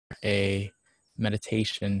a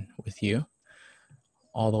meditation with you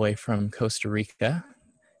all the way from Costa Rica.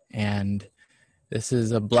 And this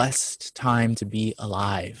is a blessed time to be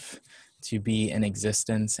alive, to be in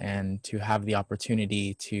existence, and to have the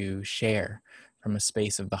opportunity to share from a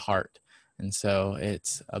space of the heart. And so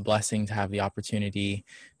it's a blessing to have the opportunity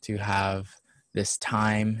to have this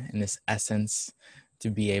time and this essence to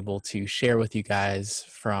be able to share with you guys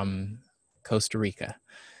from Costa Rica.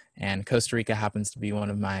 And Costa Rica happens to be one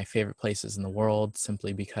of my favorite places in the world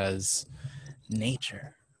simply because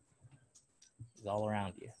nature is all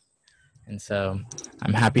around you. And so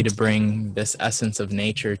I'm happy to bring this essence of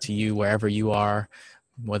nature to you wherever you are,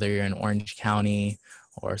 whether you're in Orange County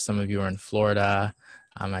or some of you are in Florida.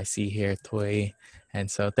 I see here Toy. And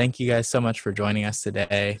so thank you guys so much for joining us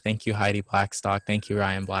today. Thank you, Heidi Blackstock. Thank you,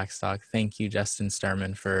 Ryan Blackstock. Thank you, Justin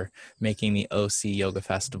Sturman, for making the OC Yoga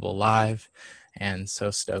Festival live. And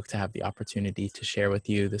so stoked to have the opportunity to share with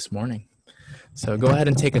you this morning. So go ahead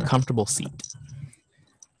and take a comfortable seat.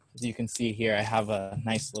 As you can see here, I have a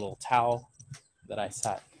nice little towel that I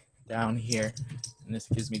sat down here, and this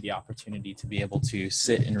gives me the opportunity to be able to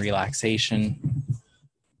sit in relaxation.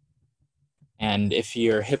 And if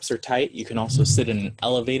your hips are tight, you can also sit in an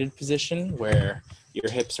elevated position where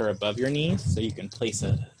your hips are above your knees, so you can place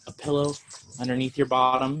a pillow underneath your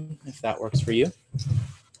bottom if that works for you.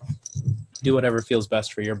 Do whatever feels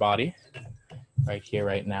best for your body right here,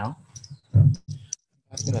 right now.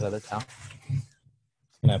 Pass me that other towel.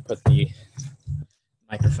 I'm going to put the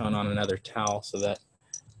microphone on another towel so that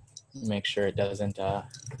make sure it doesn't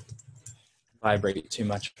vibrate too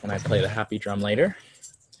much when I play the happy drum later.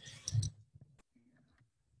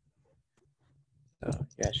 So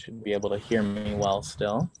you guys should be able to hear me well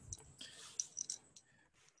still.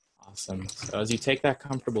 Awesome. So as you take that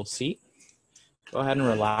comfortable seat, go ahead and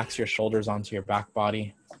relax your shoulders onto your back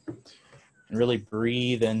body and really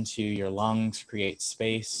breathe into your lungs, create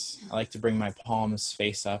space. I like to bring my palms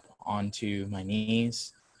face up onto my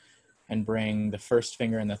knees and bring the first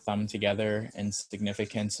finger and the thumb together in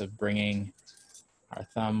significance of bringing our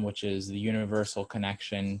thumb, which is the universal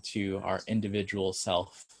connection, to our individual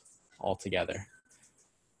self all together.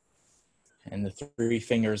 And the three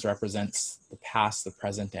fingers represents the past, the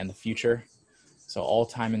present, and the future. So all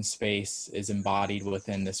time and space is embodied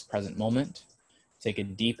within this present moment. Take a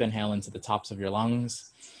deep inhale into the tops of your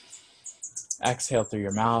lungs. Exhale through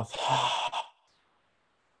your mouth.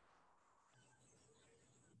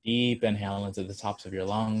 Deep inhale into the tops of your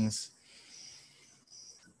lungs.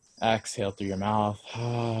 Exhale through your mouth.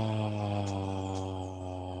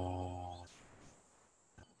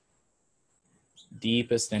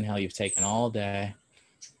 Deepest inhale you've taken all day.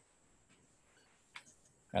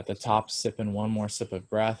 At the top, sip in one more sip of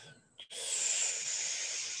breath.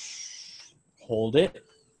 Hold it.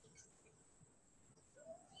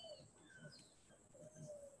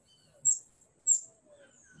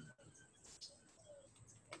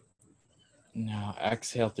 Now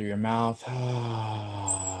exhale through your mouth.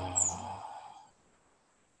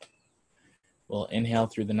 We'll inhale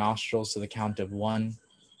through the nostrils to the count of 1,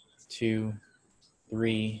 2,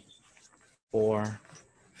 3, 4,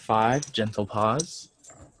 5. Gentle pause.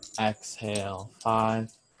 Exhale.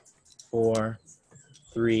 5, 4,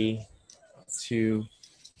 3, 2,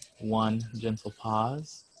 1. Gentle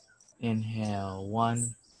pause. Inhale.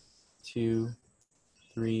 1, 2,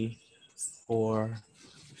 3, 4,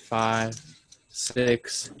 5,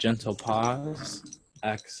 6. Gentle pause.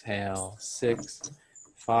 Exhale. 6,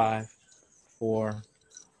 5, 4,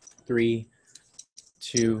 3,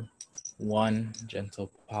 2, 1.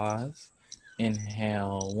 Gentle pause.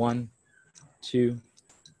 Inhale. 1, 2,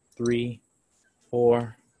 3,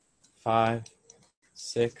 4, 5,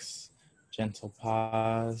 6. Gentle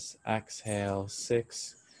pause. Exhale.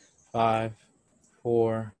 6, 5,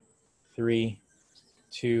 4, 3,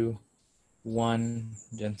 2, 1.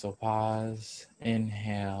 Gentle pause.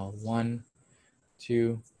 Inhale. 1,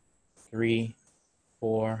 2, 3,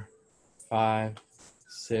 4, 5,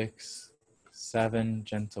 6, 7.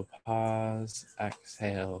 Gentle pause.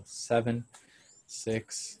 Exhale. 7,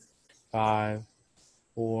 6, 5,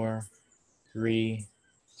 4, 3,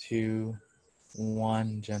 2,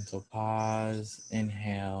 1. Gentle pause.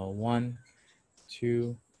 Inhale. 1,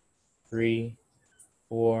 2, 3,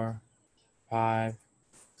 4, 5,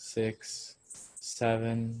 6,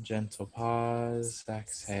 7. Gentle pause.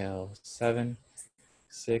 Exhale. 7,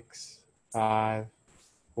 6, 5,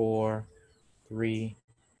 4, 3,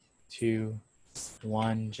 2,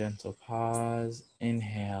 1. Gentle pause.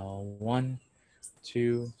 Inhale. 1,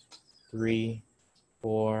 2, 3,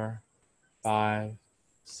 4, 5,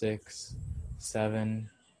 6, 7,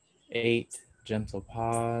 8. Gentle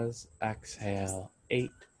pause. Exhale.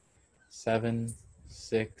 8, 7,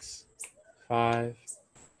 6, 5,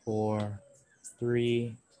 4,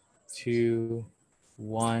 3, 2,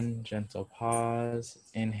 1. Gentle pause.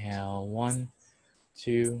 Inhale. 1,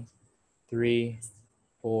 2, 3,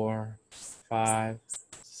 4, 5,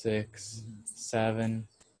 6, 7,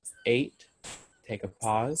 8. Take a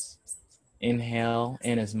pause. Inhale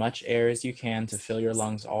in as much air as you can to fill your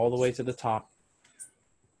lungs all the way to the top.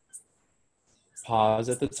 Pause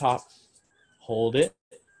at the top. Hold it.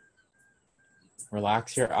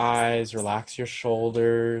 Relax your eyes, relax your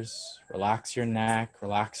shoulders, relax your neck,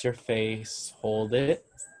 relax your face. Hold it.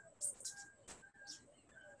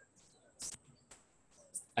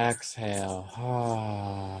 Exhale.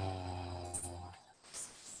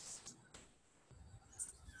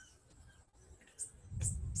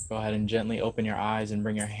 Go ahead and gently open your eyes and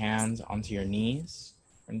bring your hands onto your knees.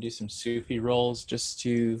 We're going to do some Sufi rolls just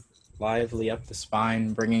to lively up the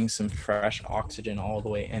spine, bringing some fresh oxygen all the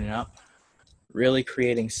way in and up. Really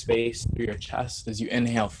creating space through your chest as you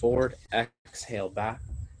inhale forward, exhale back.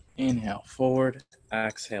 Inhale forward,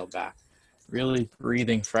 exhale back. Really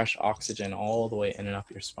breathing fresh oxygen all the way in and up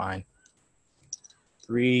your spine.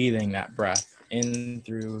 Breathing that breath in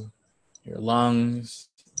through your lungs,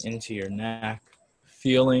 into your neck.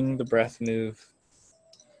 Feeling the breath move.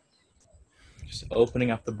 Just opening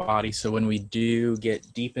up the body so when we do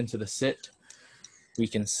get deep into the sit, we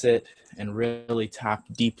can sit and really tap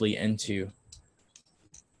deeply into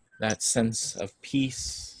that sense of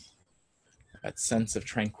peace, that sense of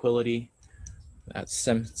tranquility, that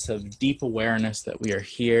sense of deep awareness that we are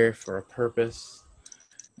here for a purpose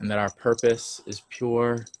and that our purpose is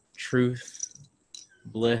pure truth,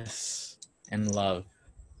 bliss, and love.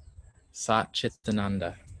 Sat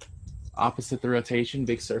Chitananda. Opposite the rotation,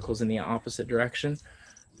 big circles in the opposite direction,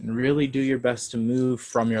 and really do your best to move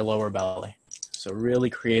from your lower belly. So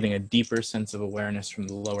really creating a deeper sense of awareness from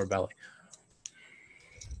the lower belly.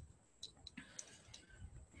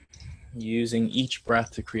 Using each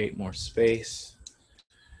breath to create more space.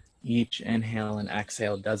 Each inhale and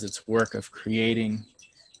exhale does its work of creating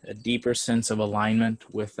a deeper sense of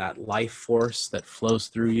alignment with that life force that flows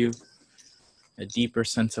through you, a deeper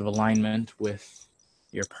sense of alignment with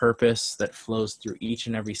your purpose that flows through each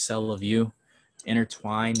and every cell of you,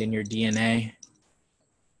 intertwined in your DNA.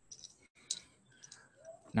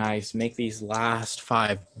 Nice. Make these last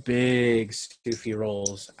 5 big Sufi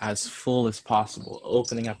rolls as full as possible,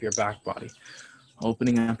 opening up your back body,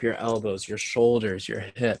 opening up your elbows, your shoulders, your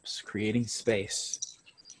hips, creating space.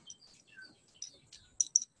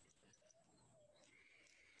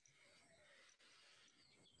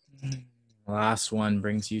 Last one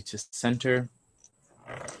brings you to center.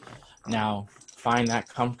 Now, find that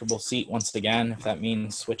comfortable seat once again. If that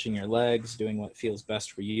means switching your legs, doing what feels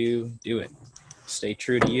best for you, do it. Stay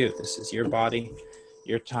true to you. This is your body,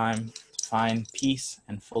 your time to find peace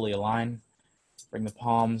and fully align. Bring the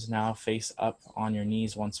palms now face up on your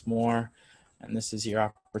knees once more. And this is your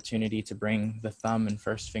opportunity to bring the thumb and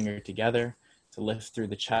first finger together, to lift through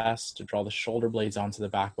the chest, to draw the shoulder blades onto the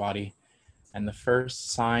back body. And the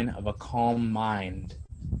first sign of a calm mind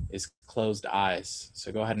is closed eyes.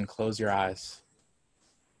 So go ahead and close your eyes.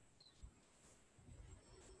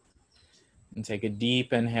 And take a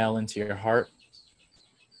deep inhale into your heart.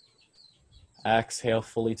 Exhale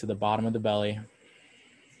fully to the bottom of the belly.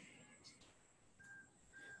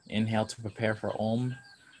 Inhale to prepare for Om.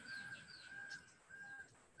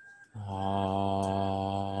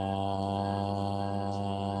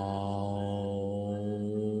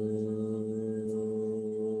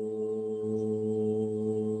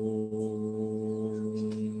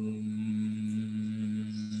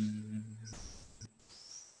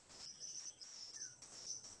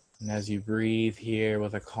 And as you breathe here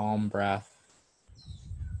with a calm breath,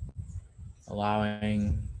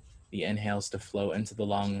 allowing the inhales to flow into the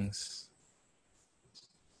lungs,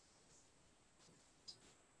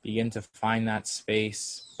 begin to find that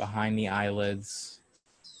space behind the eyelids,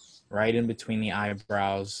 right in between the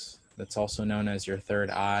eyebrows, that's also known as your third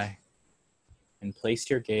eye, and place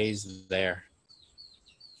your gaze there,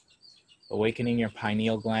 awakening your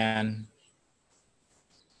pineal gland,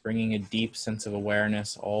 bringing a deep sense of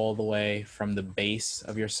awareness all the way from the base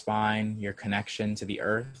of your spine, your connection to the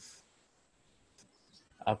earth,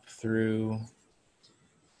 up through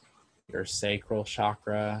your sacral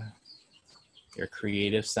chakra, your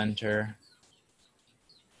creative center,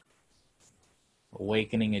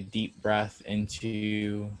 awakening a deep breath into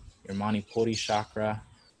your Manipuri chakra,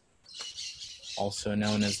 also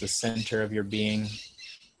known as the center of your being,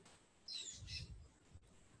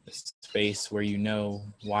 the space where you know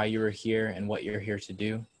why you are here and what you're here to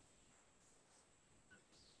do.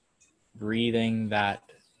 Breathing that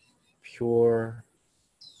pure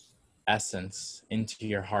essence into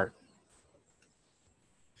your heart.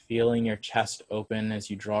 Feeling your chest open as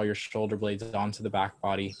you draw your shoulder blades onto the back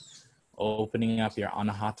body, opening up your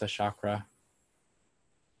Anahata chakra,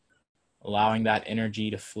 allowing that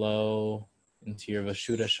energy to flow into your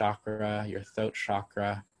Vishuddha chakra, your throat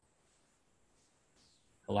chakra,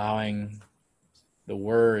 allowing the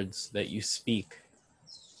words that you speak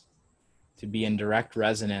to be in direct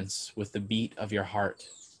resonance with the beat of your heart,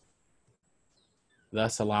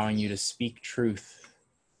 thus allowing you to speak truth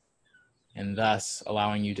and thus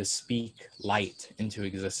allowing you to speak light into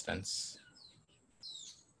existence.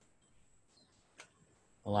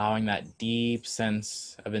 Allowing that deep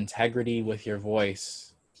sense of integrity with your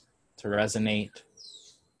voice to resonate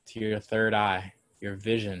to your third eye, your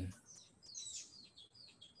vision,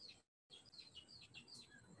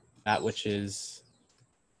 that which is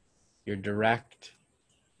your direct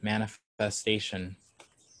manifestation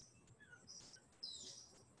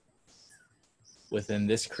within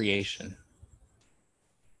this creation.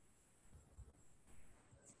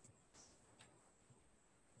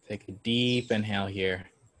 Take a deep inhale here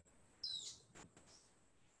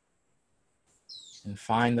and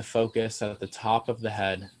find the focus at the top of the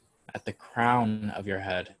head, at the crown of your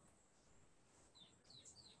head.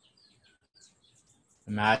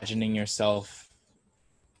 Imagining yourself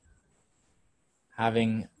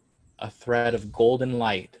having a thread of golden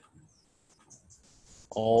light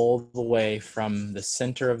all the way from the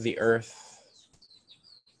center of the earth,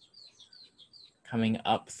 coming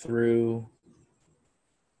up through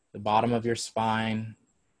the bottom of your spine,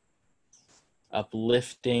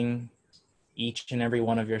 uplifting each and every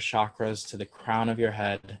one of your chakras to the crown of your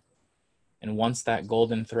head. And once that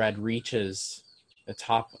golden thread reaches the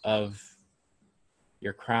top of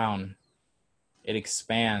your crown, it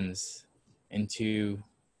expands into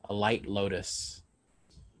a light lotus,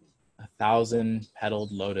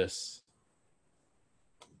 1,000-petaled lotus,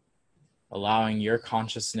 allowing your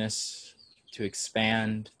consciousness to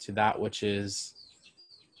expand to that which is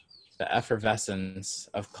the effervescence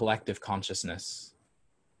of collective consciousness,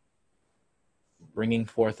 bringing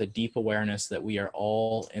forth a deep awareness that we are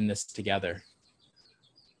all in this together,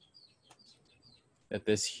 that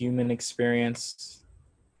this human experience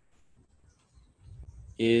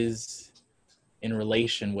is in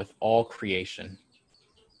relation with all creation.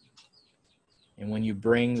 And when you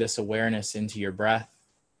bring this awareness into your breath,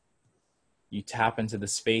 you tap into the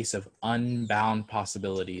space of unbound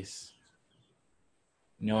possibilities,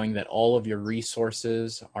 knowing that all of your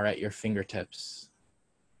resources are at your fingertips,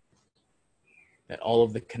 that all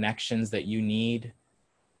of the connections that you need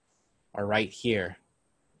are right here,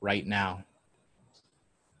 right now.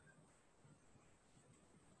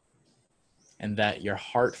 And that your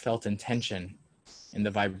heartfelt intention and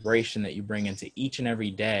the vibration that you bring into each and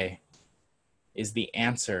every day is the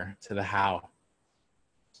answer to the how.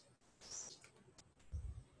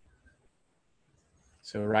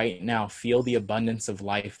 So right now, feel the abundance of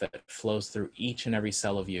life that flows through each and every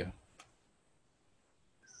cell of you.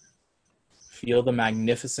 Feel the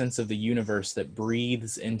magnificence of the universe that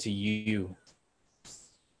breathes into you.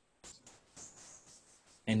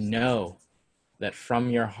 And know that from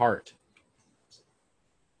your heart,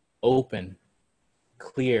 open,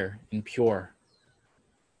 clear, and pure,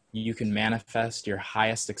 you can manifest your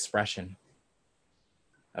highest expression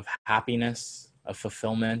of happiness, of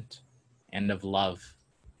fulfillment, and of love.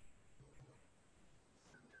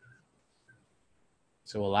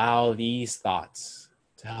 So allow these thoughts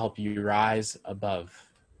to help you rise above.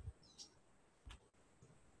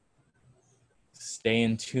 Stay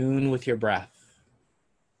in tune with your breath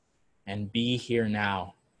and be here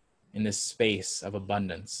now in this space of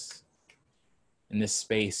abundance, in this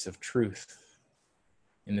space of truth,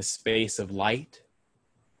 in this space of light,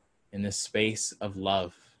 in this space of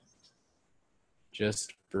love.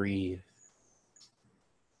 Just breathe.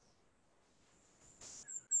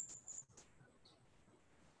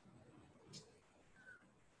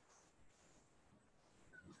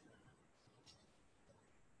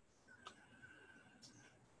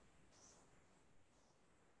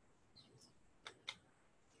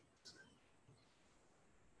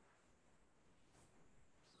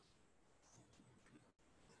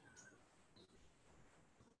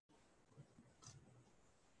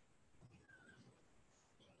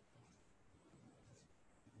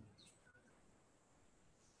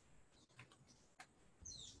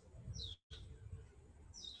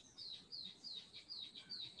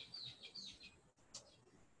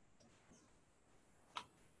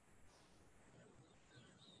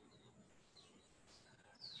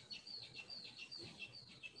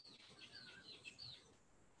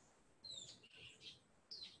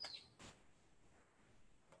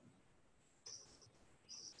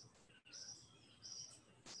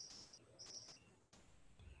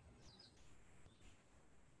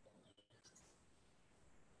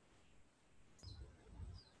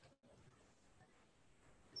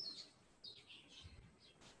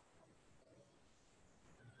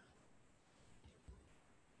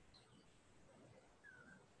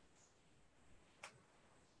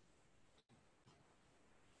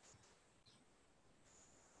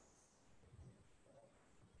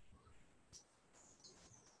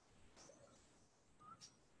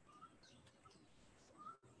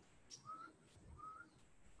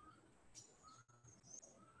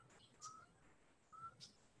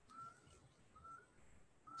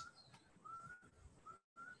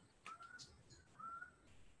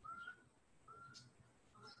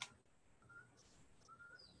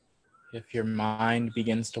 If your mind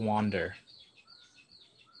begins to wander,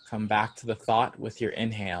 come back to the thought with your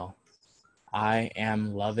inhale, I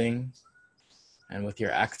am loving, and with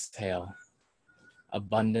your exhale,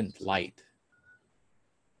 abundant light.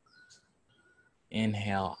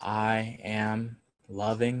 Inhale, I am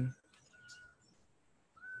loving.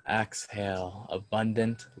 Exhale,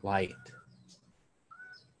 abundant light.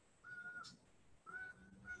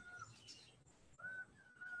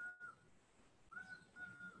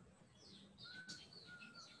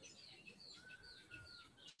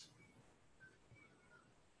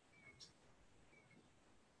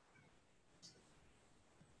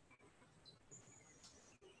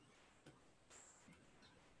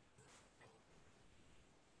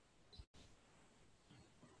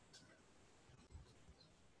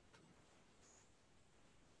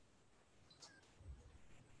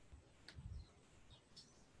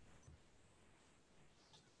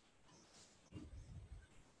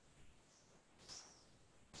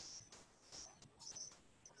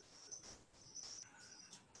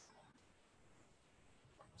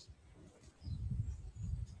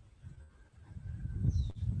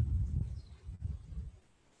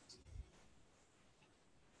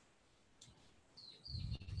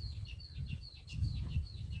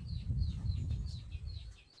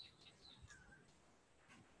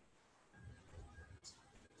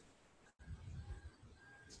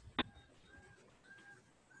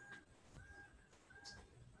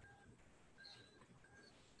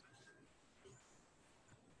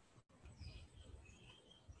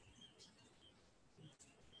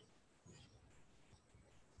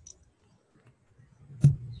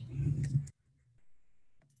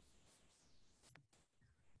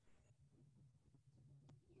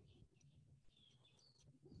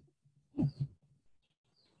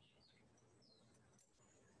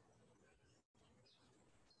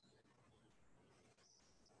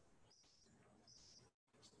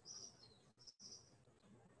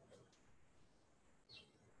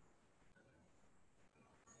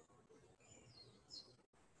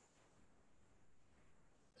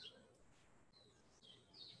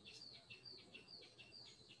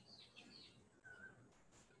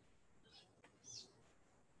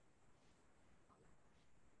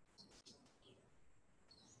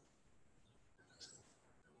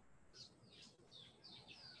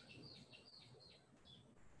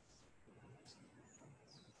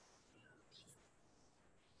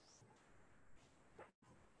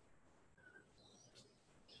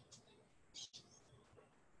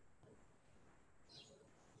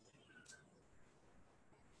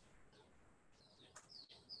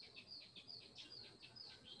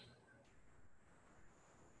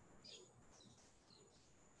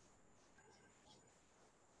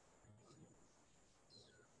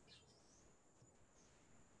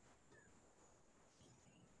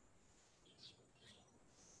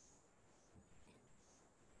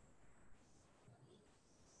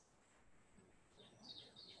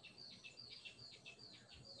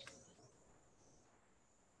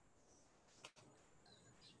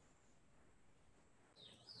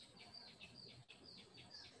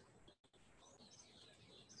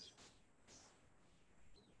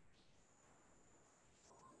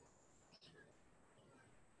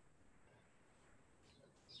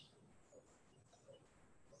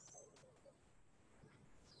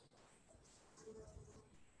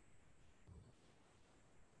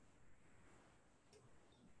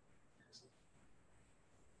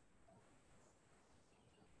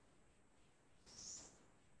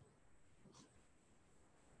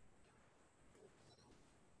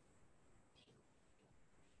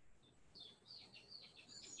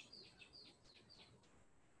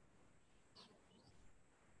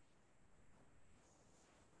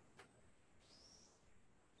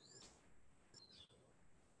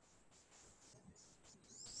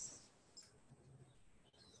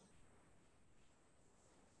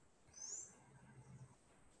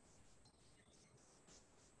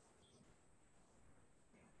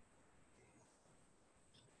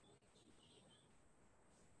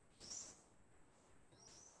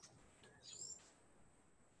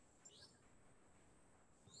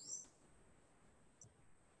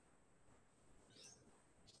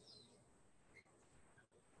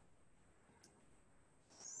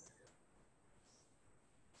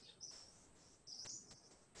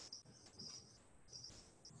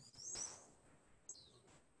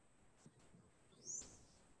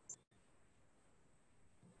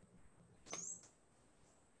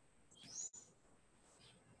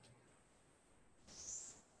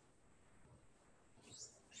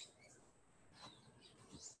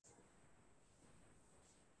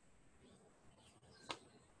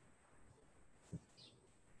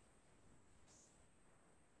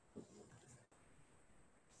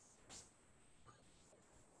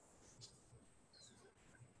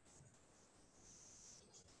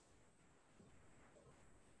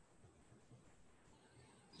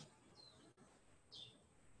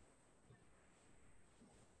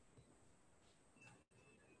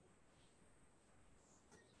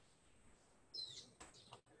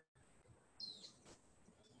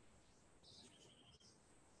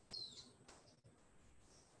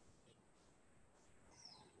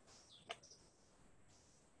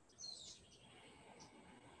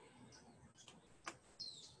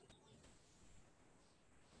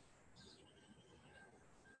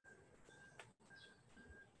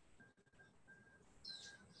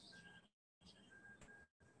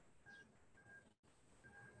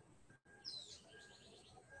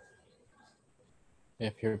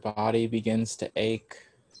 If your body begins to ache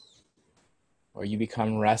or you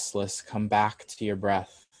become restless, come back to your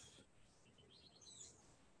breath.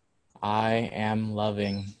 I am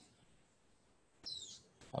loving,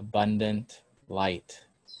 abundant light.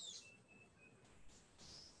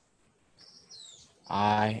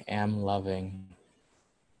 I am loving,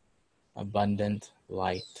 abundant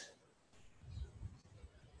light.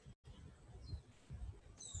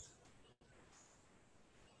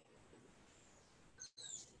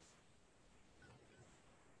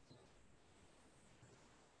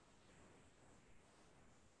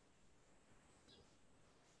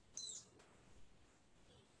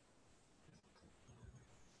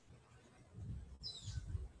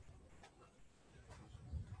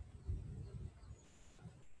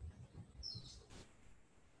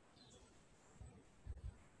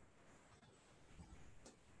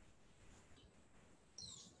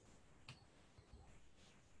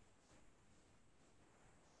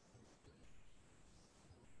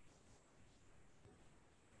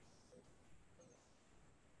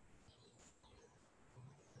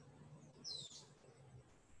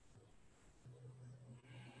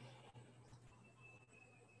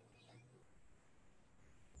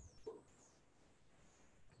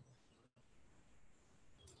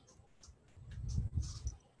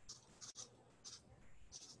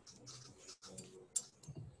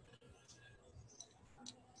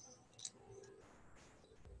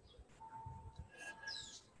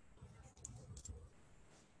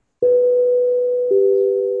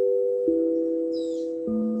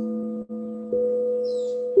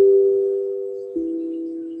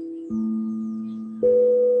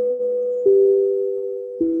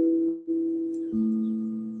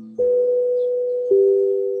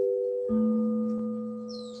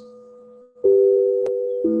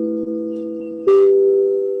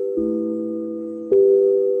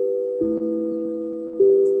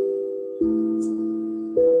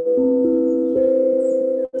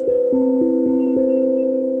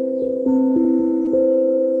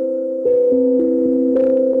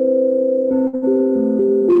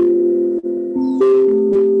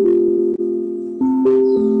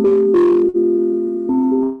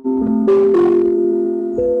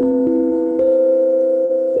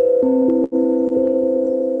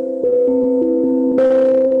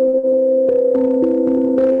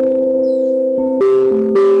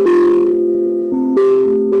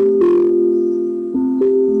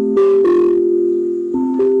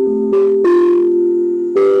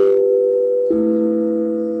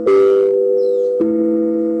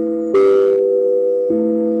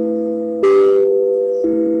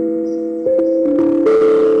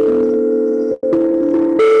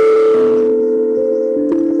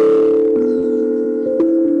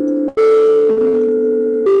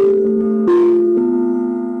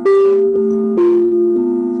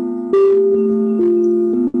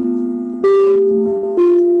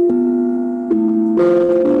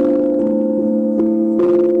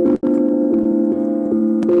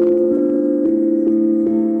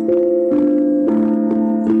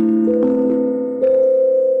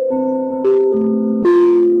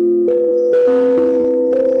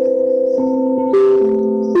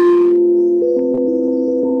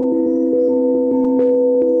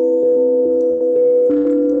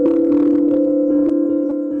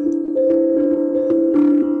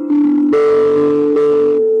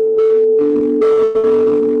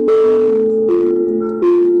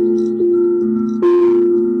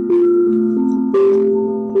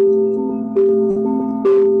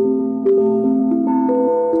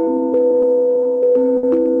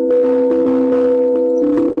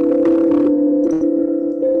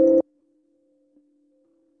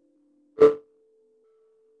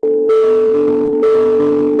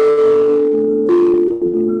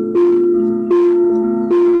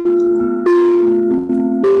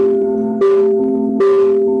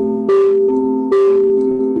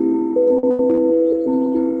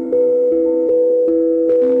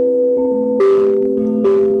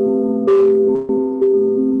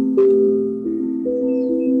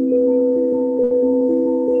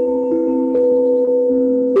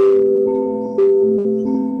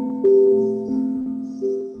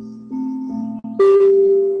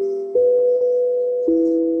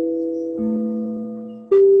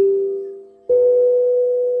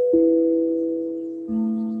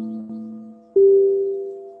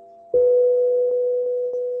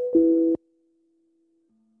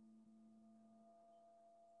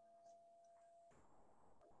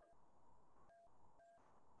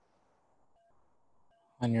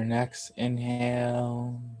 On your next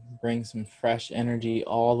inhale, bring some fresh energy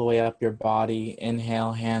all the way up your body.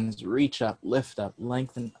 Inhale, hands reach up, lift up,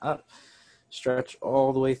 lengthen up. Stretch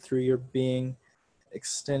all the way through your being.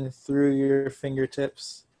 Extend through your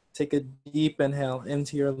fingertips. Take a deep inhale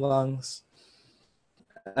into your lungs.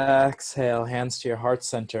 Exhale, hands to your heart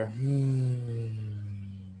center.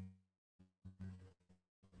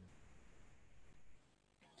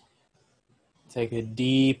 Take a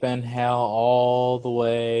deep inhale all the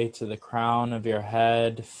way to the crown of your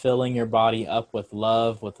head, filling your body up with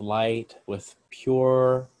love, with light, with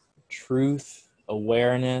pure truth,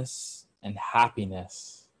 awareness, and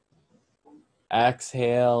happiness.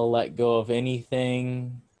 Exhale, let go of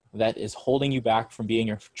anything that is holding you back from being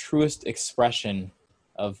your truest expression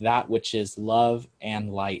of that which is love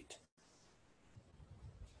and light.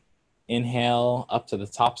 Inhale up to the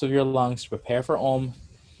tops of your lungs to prepare for Om.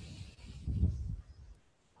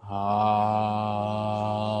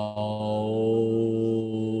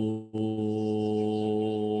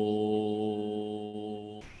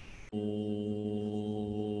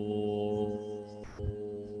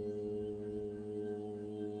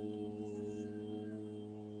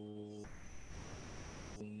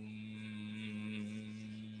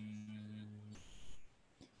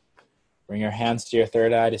 Bring your hands to your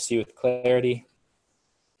third eye to see with clarity.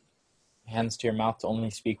 Hands to your mouth to only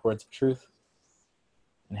speak words of truth.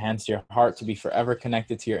 And hands to your heart to be forever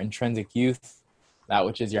connected to your intrinsic youth, that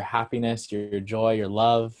which is your happiness, your joy, your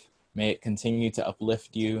love. May it continue to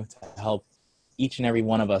uplift you, to help each and every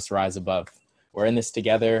one of us rise above. We're in this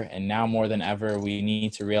together, and now more than ever, we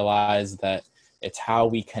need to realize that it's how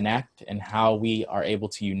we connect and how we are able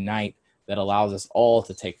to unite that allows us all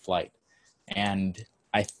to take flight. And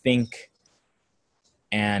I think,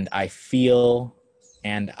 and I feel,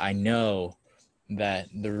 and I know that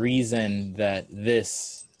the reason that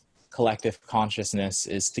this collective consciousness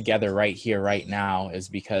is together right here, right now, is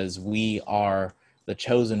because we are the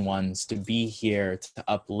chosen ones to be here to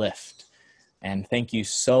uplift. And thank you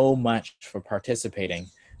so much for participating,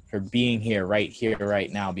 for being here,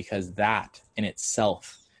 right now, because that in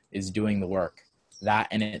itself is doing the work.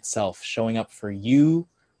 That in itself, showing up for you,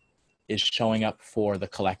 is showing up for the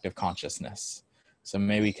collective consciousness. So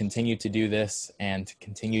may we continue to do this and to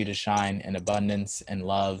continue to shine in abundance and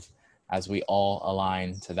love as we all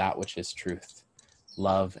align to that which is truth,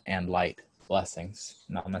 love, and light. Blessings.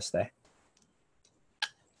 Namaste.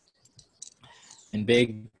 And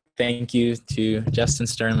big thank you to Justin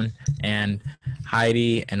Sterling and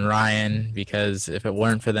Heidi and Ryan, because if it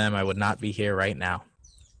weren't for them, I would not be here right now.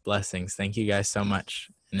 Blessings. Thank you guys so much.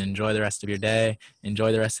 And enjoy the rest of your day.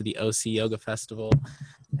 Enjoy the rest of the OC Yoga Festival.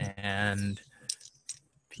 And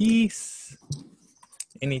peace.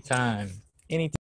 Anytime.